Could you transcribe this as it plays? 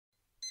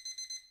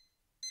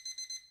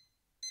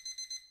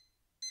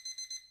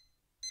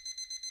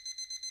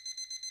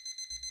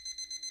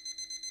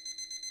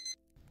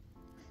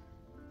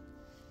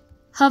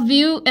Have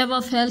you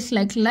ever felt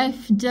like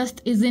life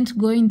just isn't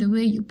going the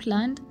way you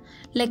planned?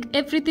 Like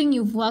everything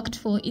you've worked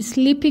for is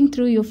slipping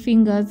through your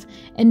fingers,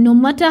 and no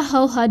matter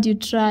how hard you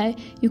try,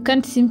 you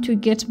can't seem to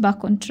get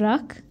back on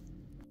track?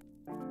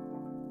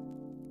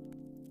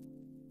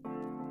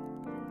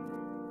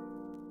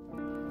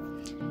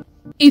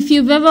 If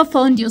you've ever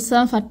found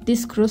yourself at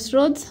this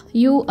crossroads,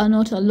 you are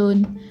not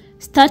alone.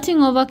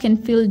 Starting over can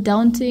feel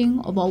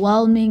daunting,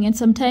 overwhelming, and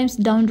sometimes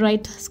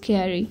downright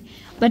scary,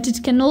 but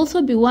it can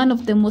also be one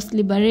of the most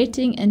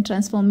liberating and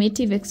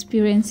transformative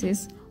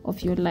experiences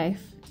of your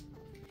life.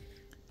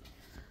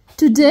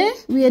 Today,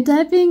 we are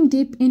diving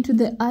deep into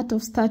the art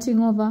of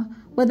starting over.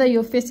 Whether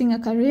you're facing a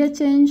career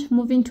change,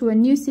 moving to a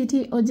new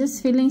city, or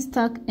just feeling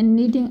stuck and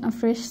needing a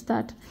fresh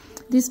start,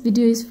 this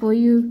video is for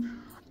you.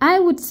 I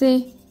would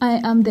say I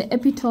am the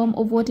epitome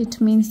of what it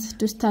means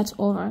to start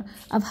over.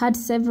 I've had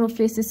several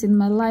phases in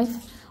my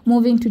life.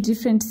 Moving to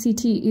different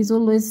city is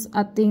always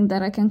a thing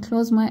that I can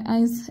close my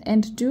eyes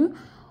and do.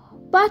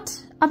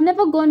 But I've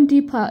never gone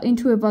deeper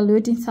into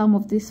evaluating some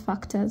of these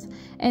factors.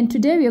 And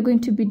today we are going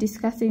to be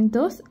discussing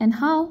those and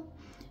how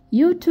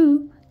you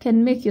too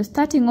can make your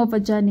starting over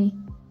journey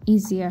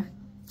easier.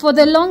 For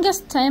the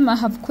longest time, I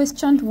have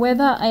questioned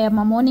whether I am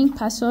a morning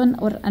person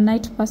or a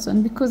night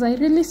person because I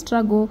really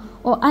struggle,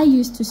 or I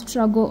used to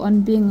struggle on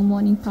being a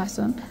morning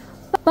person.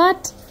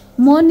 But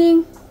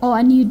morning or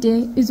a new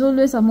day is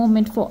always a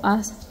moment for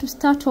us to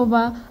start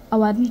over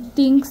our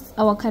things,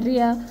 our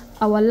career,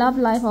 our love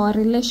life, our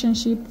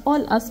relationship,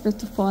 all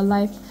aspects of our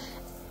life.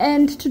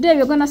 And today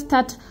we're going to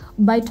start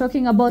by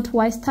talking about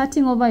why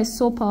starting over is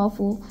so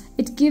powerful.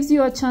 It gives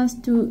you a chance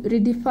to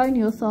redefine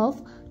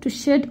yourself, to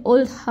shed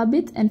old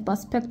habits and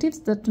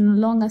perspectives that no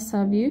longer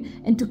serve you,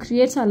 and to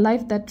create a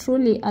life that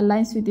truly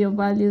aligns with your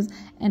values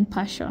and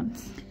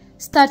passions.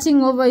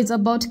 Starting over is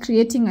about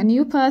creating a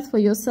new path for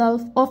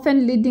yourself,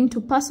 often leading to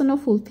personal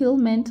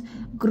fulfillment,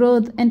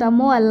 growth, and a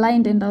more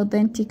aligned and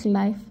authentic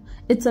life.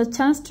 It's a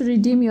chance to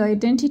redeem your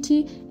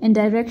identity and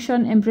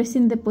direction,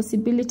 embracing the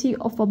possibility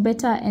of a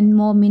better and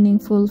more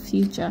meaningful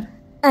future.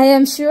 I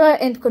am sure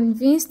and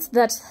convinced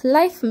that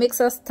life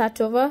makes us start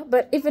over,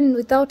 but even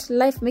without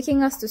life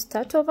making us to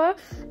start over,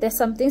 there's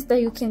some things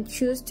that you can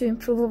choose to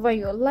improve over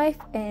your life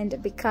and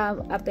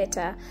become a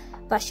better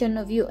version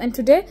of you. And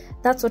today,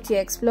 that's what we're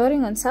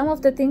exploring on some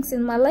of the things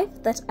in my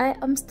life that I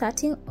am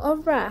starting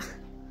over.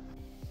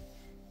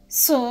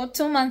 So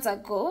 2 months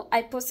ago,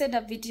 I posted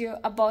a video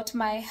about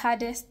my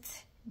hardest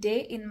day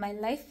in my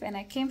life. When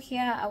I came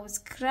here, I was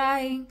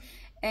crying,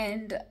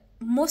 and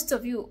most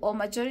of you, or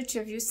majority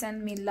of you,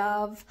 sent me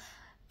love.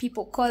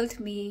 People called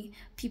me,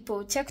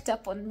 people checked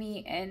up on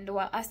me and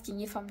were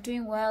asking if I'm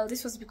doing well.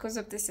 This was because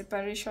of the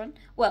separation.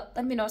 Well,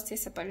 let me not say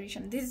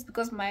separation. This is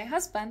because my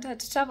husband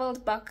had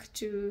traveled back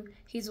to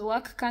his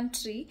work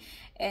country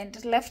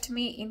and left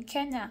me in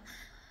Kenya.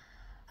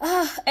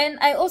 And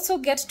I also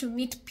get to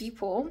meet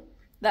people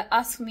that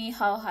ask me,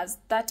 how has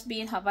that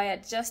been? Have I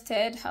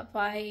adjusted? Have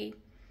I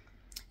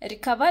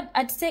recovered?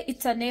 I'd say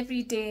it's an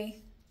everyday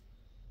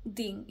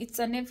thing. It's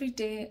an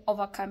everyday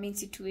overcoming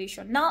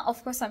situation. Now,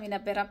 of course, I'm in a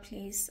better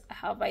place. I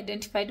have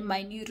identified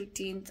my new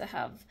routines. I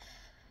have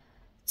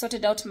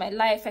sorted out my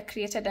life. I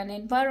created an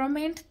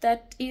environment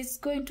that is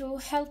going to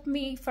help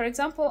me. For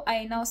example,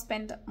 I now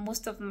spend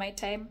most of my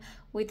time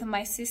with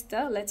my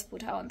sister. Let's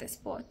put her on the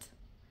spot.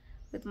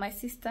 With my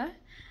sister.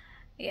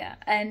 Yeah,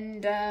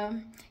 and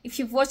if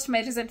you've watched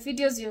my recent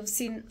videos, you've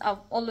seen I've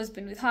always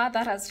been with her.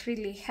 That has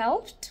really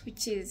helped,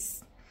 which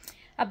is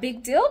a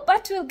big deal,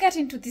 but we'll get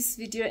into this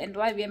video and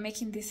why we are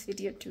making this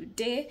video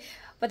today.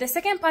 But the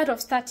second part of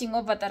starting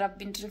over that I've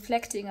been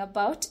reflecting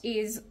about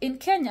is in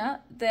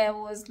Kenya, there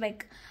was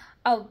like,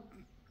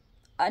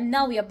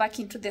 now we are back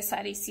into the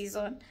Sari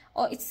season,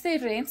 or it's the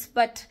rains,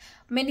 but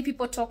many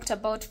people talked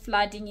about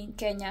flooding in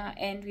Kenya,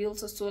 and we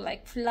also saw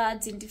like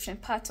floods in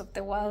different parts of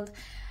the world.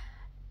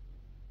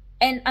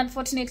 And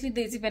unfortunately,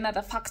 there's even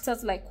other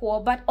factors like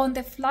war. But on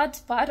the flood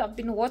part, I've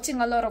been watching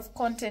a lot of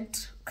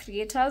content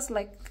creators,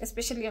 like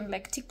especially on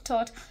like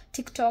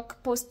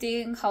TikTok,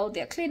 posting how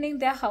they're cleaning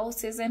their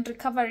houses and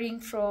recovering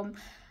from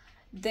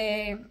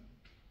the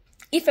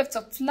effects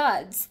of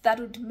floods. That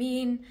would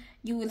mean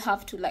you will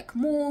have to like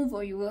move,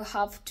 or you will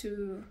have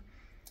to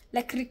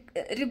like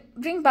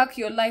bring back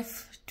your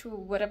life to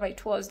whatever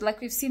it was.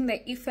 Like we've seen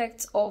the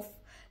effects of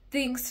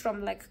things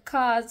from like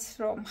cars,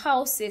 from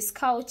houses,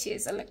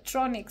 couches,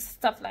 electronics,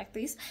 stuff like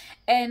this.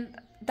 And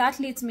that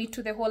leads me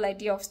to the whole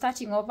idea of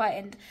starting over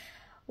and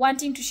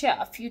wanting to share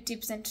a few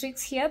tips and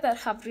tricks here that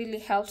have really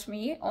helped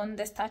me on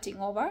the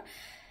starting over.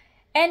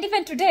 And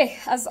even today,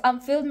 as I'm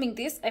filming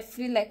this, I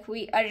feel like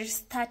we are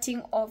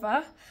starting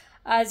over.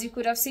 As you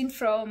could have seen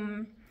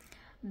from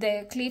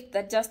the clip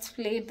that just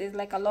played, there's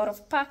like a lot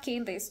of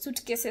packing, there's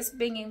suitcases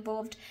being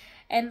involved.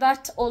 And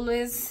that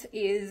always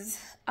is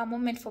a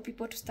moment for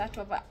people to start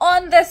over.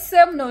 On the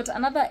same note,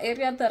 another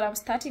area that I'm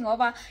starting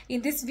over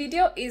in this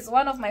video is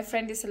one of my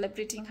friends is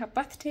celebrating her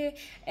birthday.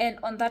 And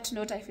on that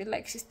note, I feel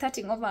like she's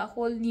starting over a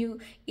whole new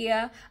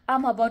year.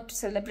 I'm about to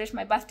celebrate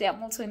my birthday.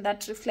 I'm also in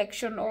that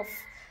reflection of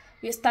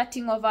we're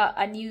starting over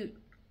a new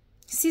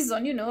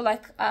season, you know,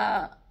 like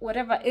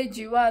whatever age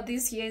you are,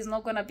 this year is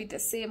not gonna be the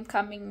same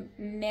coming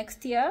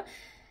next year.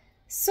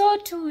 So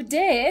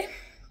today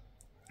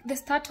the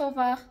start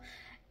over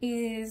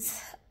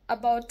is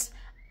about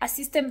a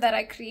system that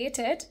I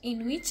created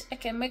in which I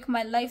can make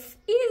my life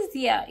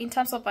easier in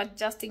terms of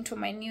adjusting to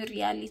my new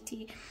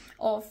reality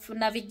of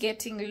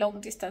navigating long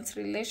distance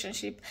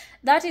relationship.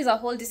 That is a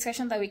whole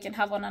discussion that we can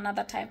have on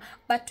another time,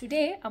 but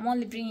today I'm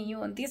only bringing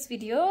you on this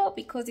video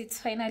because it's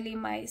finally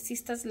my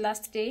sister's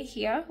last day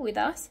here with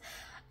us.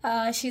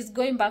 She's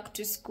going back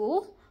to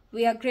school.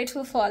 We are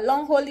grateful for a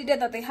long holiday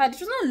that they had.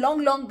 It was not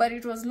long, but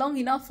it was long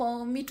enough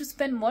for me to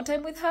spend more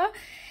time with her.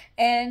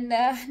 And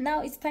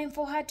now it's time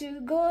for her to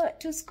go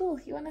to school.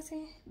 You want to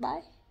say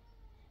bye?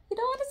 You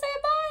don't want to say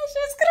bye?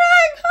 She's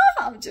crying.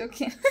 Oh, I'm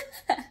joking.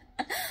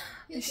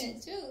 You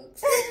said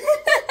jokes.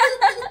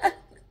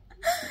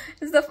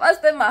 It's the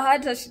first time I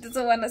heard her. She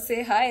doesn't want to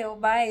say hi or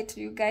bye to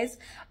you guys.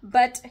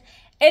 But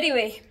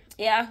anyway,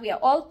 yeah, we are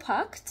all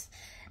packed.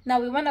 Now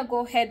we want to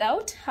go head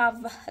out,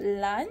 have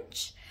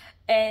lunch,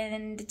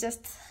 and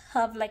just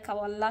have like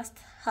our last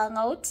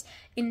hangout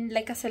in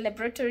like a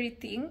celebratory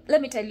thing.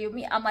 Let me tell you,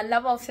 me, I'm a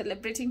lover of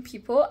celebrating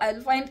people.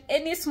 I'll find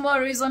any small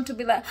reason to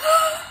be like,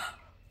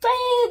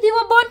 babe, you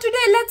were born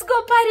today, let's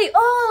go party.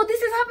 Oh,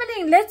 this is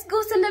happening, let's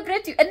go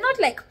celebrate you. And not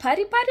like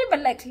party, but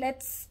like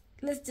let's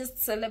just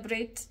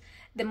celebrate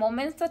the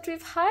moments that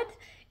we've had,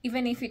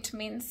 even if it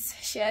means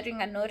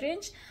sharing an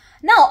orange.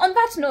 Now, on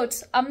that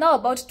note, I'm now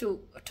about to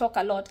talk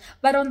a lot,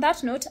 but on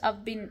that note,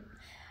 I've been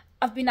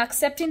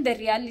accepting the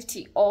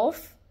reality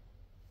of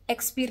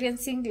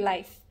experiencing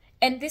life.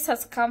 And this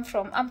has come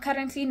from, I'm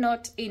currently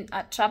not in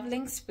a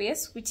traveling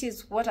space, which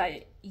is what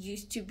I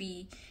used to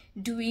be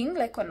doing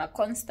like on a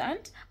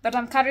constant, but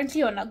I'm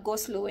currently on a go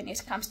slow when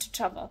it comes to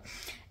travel.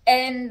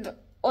 And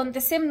on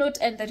the same note,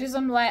 and the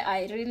reason why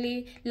I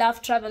really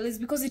love travel is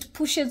because it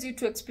pushes you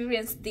to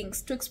experience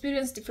things, to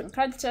experience different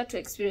culture, to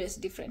experience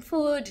different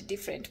food,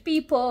 different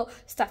people,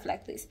 stuff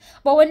like this.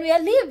 But when we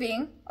are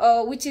living,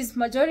 which is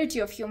majority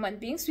of human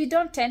beings, we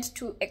don't tend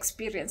to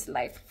experience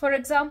life. For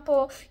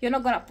example, you're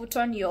not gonna put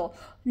on your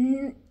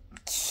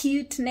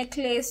cute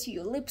necklace,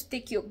 your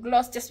lipstick, your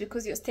gloss just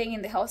because you're staying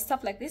in the house,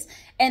 stuff like this.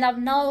 And I've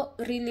now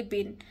really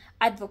been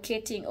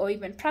advocating or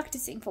even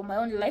practicing for my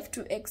own life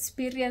to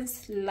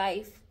experience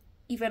life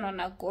even on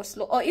a go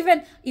slow, or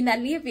even in a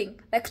living,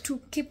 like to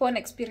keep on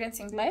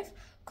experiencing life,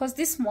 because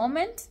this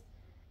moment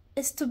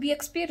is to be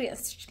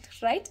experienced,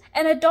 right?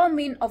 And I don't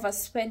mean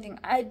overspending.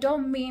 I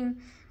don't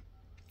mean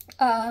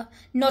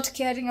not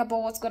caring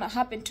about what's gonna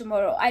happen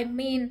tomorrow. I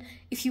mean,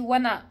 if you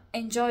wanna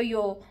enjoy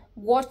your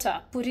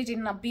water, put it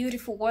in a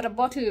beautiful water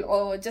bottle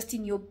or just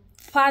in your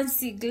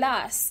fancy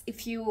glass.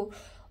 If you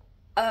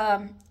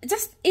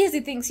just easy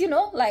things, you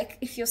know, like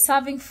if you're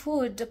serving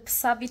food,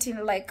 serve it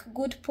in like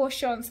good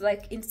portions,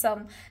 like in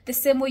the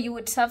same way you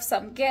would serve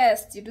some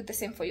guests, you do the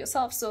same for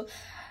yourself. So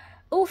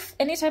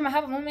anytime I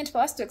have a moment for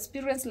us to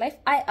experience life,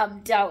 I am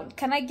down.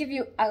 Can I give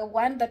you a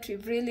one that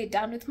we've really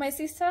done with my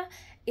sister?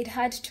 It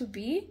had to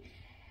be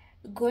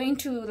going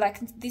to like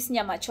these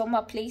nyama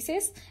choma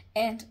places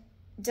and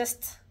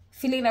just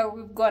feeling like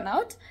we've gone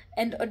out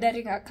and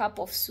ordering a cup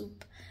of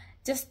soup,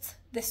 just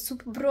the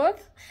soup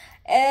broth.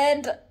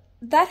 And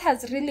that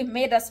has really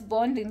made us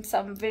bond in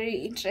some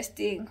very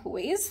interesting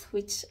ways,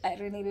 which I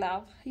really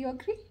love. You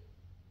agree?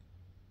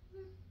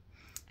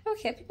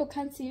 Okay, people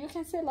can't see. You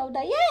can say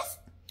louder. Yes!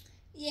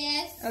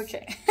 Yes.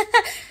 Okay.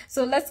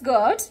 So let's go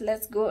out.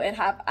 Let's go and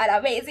have an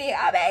amazing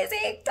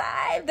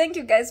time. Thank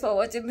you guys for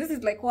watching. This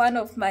is like one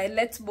of my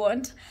Let's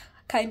Bond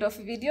kind of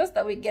videos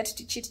that we get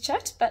to chit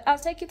chat, but I'll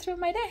take you through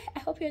my day. I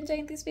hope you're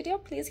enjoying this video.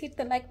 Please hit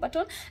the like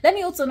button. Let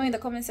me also know in the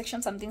comment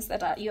section some things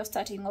that you're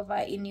starting over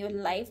in your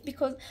life,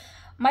 because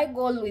my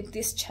goal with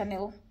this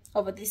channel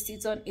over this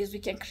season is we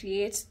can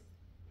create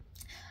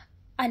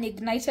an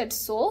ignited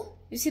soul.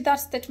 You see that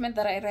statement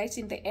that I write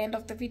in the end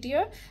of the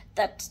video,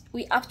 that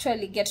we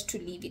actually get to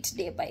live it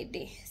day by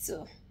day.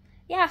 So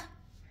yeah,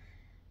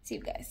 see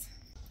you guys.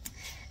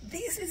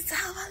 This is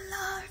how I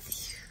love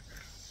you,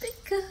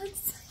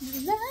 because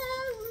you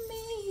love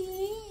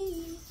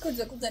me.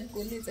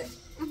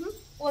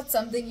 What's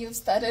something you've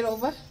started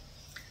over?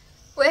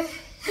 Where?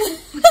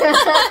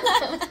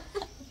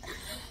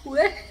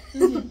 Where?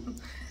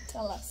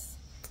 Tell us.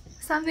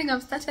 Something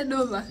I've started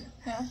over.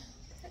 Yeah.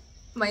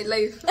 My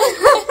life.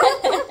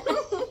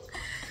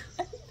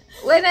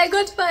 When I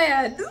got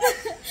fired.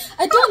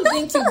 I don't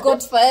think you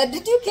got fired.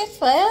 Did you get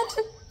fired?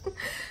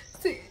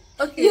 See,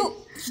 okay.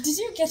 Did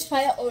you get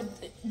fired or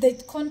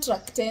the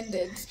contract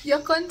ended? Your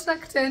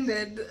contract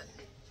ended.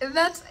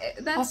 That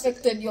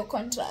affected your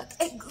contract.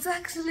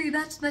 Exactly.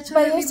 That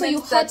naturally. But also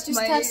you had to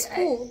start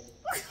school.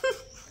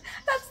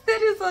 That's the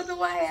reason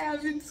why I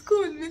am in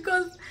school,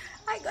 because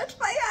I got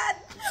fired.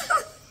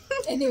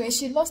 Anyway,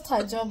 she lost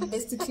her job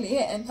basically,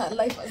 and her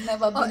life has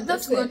never been the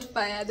same. Not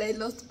fired. I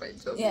lost my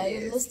job. Yeah,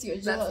 yes. you lost your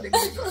job. That's the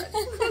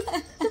good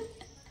one.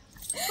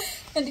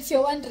 And if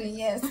you're wondering,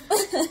 yes,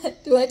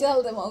 do I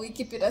tell them or we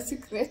keep it a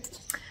secret?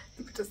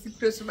 Keep it a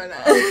secret, man.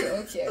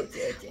 Okay.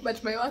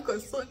 But my work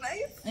was so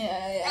nice.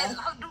 Yeah. I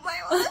loved my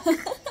work.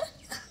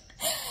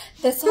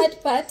 The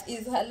sad part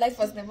is her life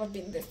has never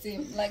been the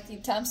same, like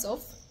in terms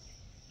of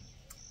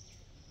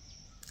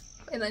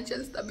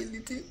financial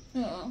stability.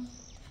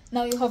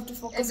 Now you have to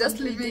focus just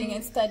on reading living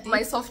and studying.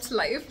 My soft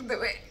life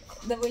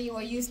the way you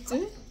were used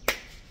to.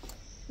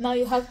 Now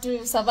you have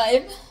to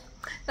survive.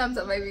 I'm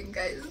surviving,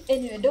 guys.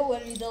 Anyway, don't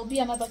worry, there'll be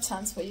another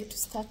chance for you to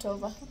start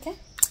over, okay?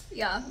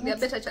 Yeah, there are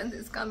better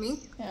chances coming.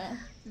 Yeah.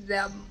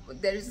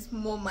 There is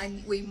more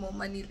money, way more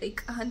money,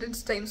 like 100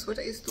 times what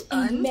I used to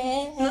earn.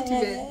 Amen. Not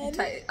even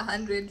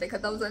 100, like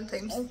 1,000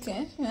 times.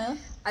 Okay, yeah.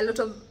 A lot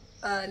of,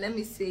 let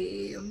me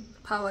say,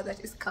 power that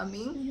is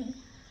coming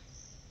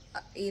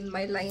in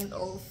my line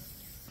of,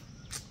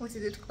 what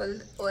is it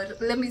called? Or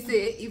let me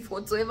say, if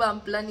whatsoever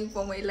I'm planning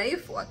for my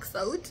life works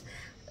out,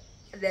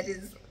 there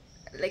is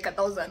like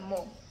 1,000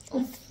 more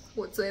of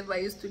whatsoever I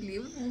used to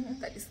live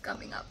that is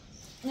coming up.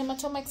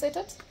 Nyamachoma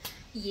excited?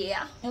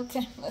 Yeah.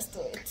 Okay, let's do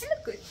it. You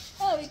look good.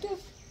 Oh, we do.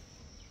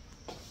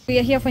 We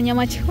are here for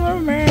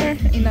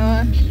Nyamachoma in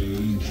our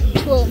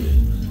home.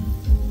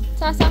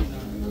 Sasa.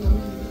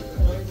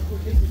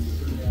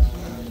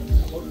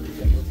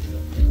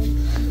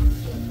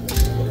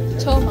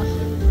 Choma.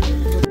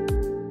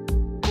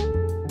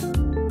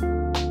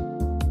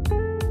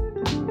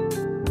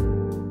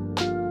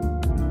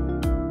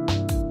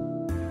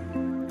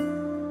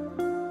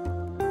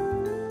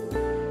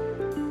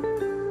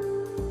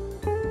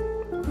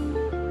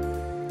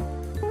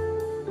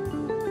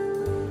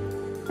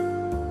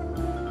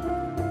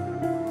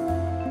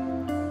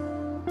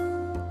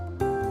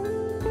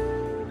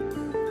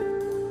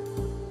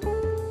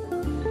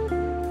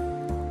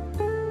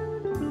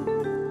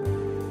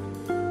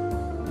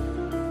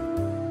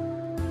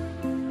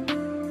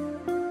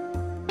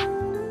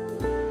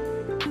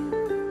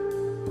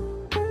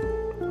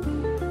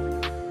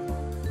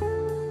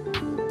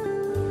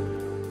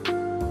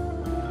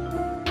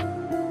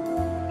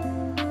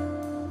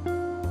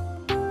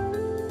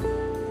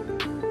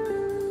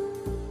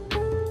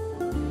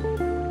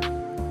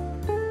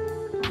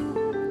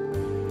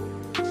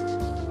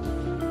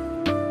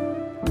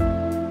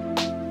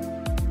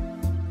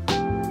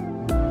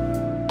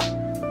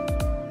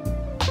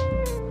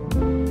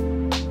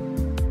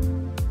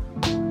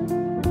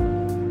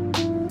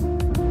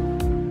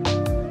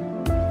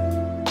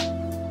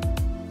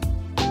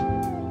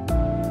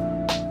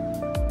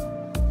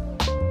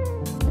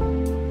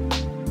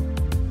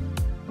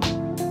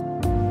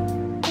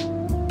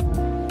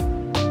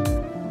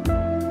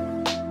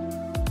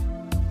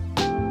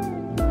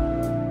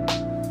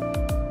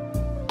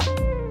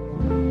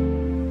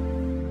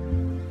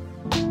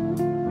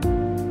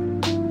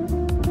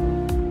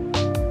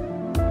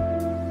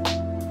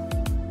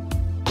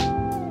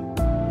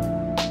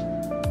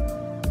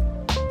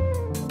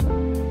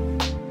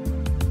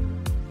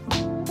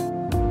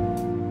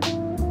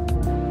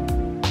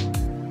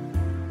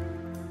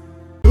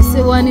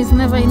 One is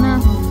never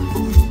enough.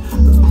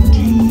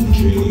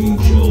 DJ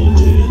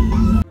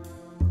Keldon.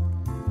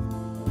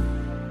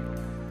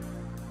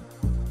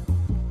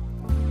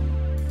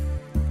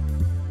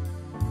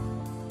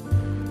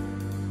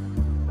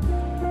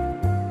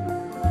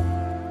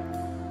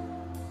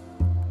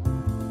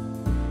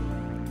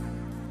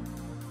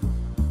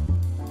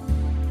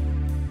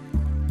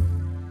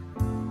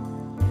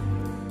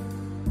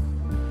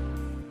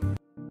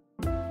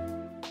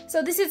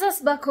 So this is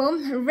us back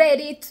home,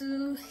 ready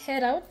to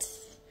head out.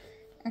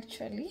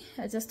 Actually,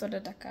 I just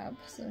ordered a cab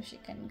so she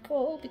can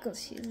go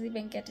because she's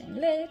even getting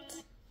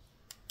late.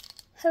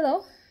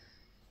 Hello?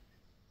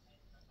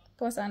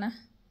 Poa sana.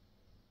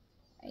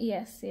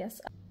 Yes.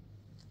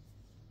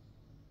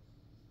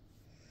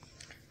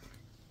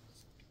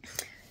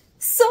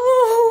 So,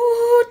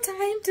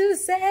 time to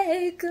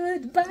say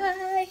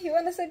goodbye. You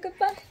wanna say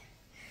goodbye?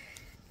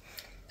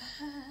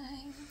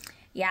 Bye.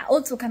 Yeah,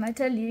 also can I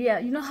tell you,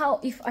 you know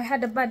how if I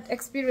had a bad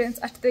experience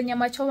at the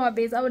Nyamachoma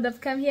base, I would have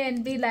come here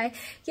and be like,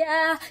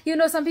 yeah, you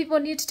know, some people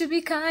need to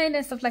be kind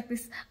and stuff like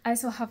this. I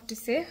also have to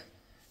say,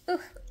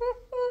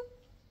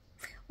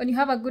 when you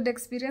have a good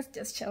experience,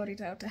 just shout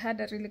it out. I had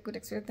a really good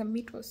experience. The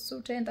meat was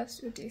so tender,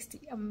 so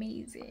tasty,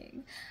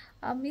 amazing.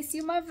 I miss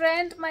you, my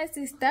friend, my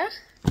sister.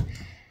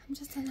 I'm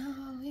just an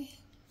hour away.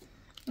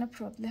 No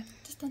problem.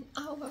 Just an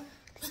hour.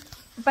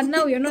 But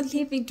now you're not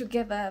living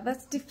together.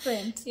 That's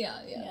different. Yeah,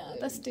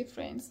 that's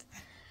different.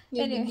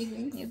 New Anyway,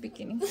 beginnings. new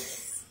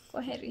beginnings. Go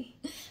Harry.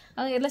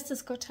 Okay, let's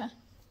escort her.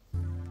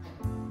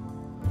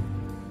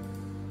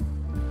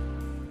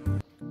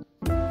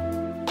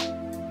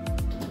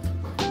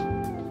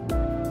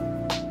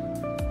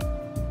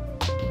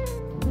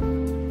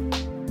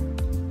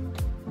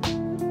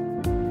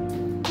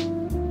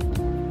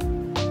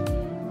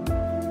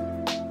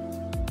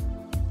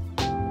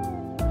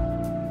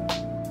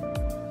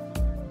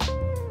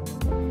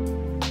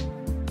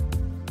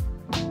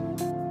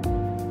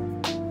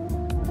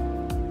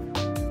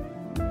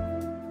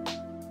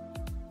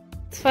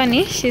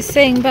 Funny, she's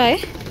saying bye.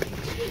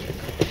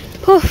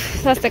 Whew,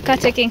 that's the car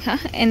taking her,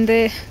 and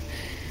the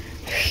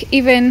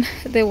even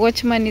the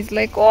watchman is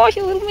like, oh,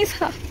 you will miss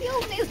her.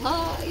 You'll miss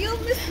her. You'll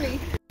miss me.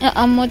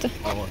 Moja.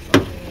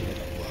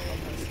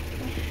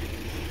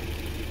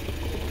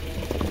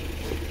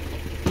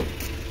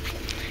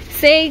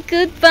 Say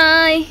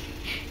goodbye.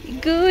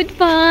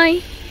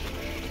 Goodbye.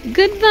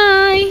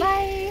 Goodbye.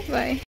 Bye.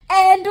 Bye.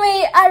 And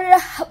we are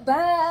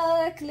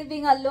back,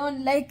 living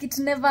alone like it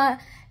never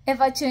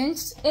ever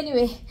changed.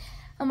 Anyway,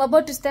 I'm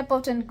about to step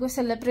out and go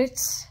celebrate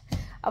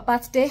a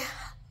birthday.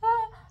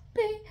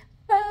 Happy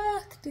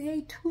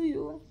birthday to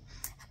you.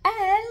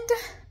 And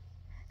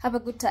have a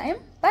good time.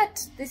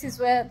 But this is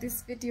where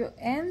this video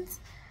ends.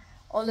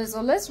 Always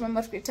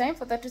remember to be time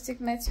for that 36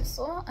 nights you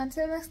saw.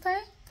 Until next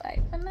time, bye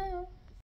for now.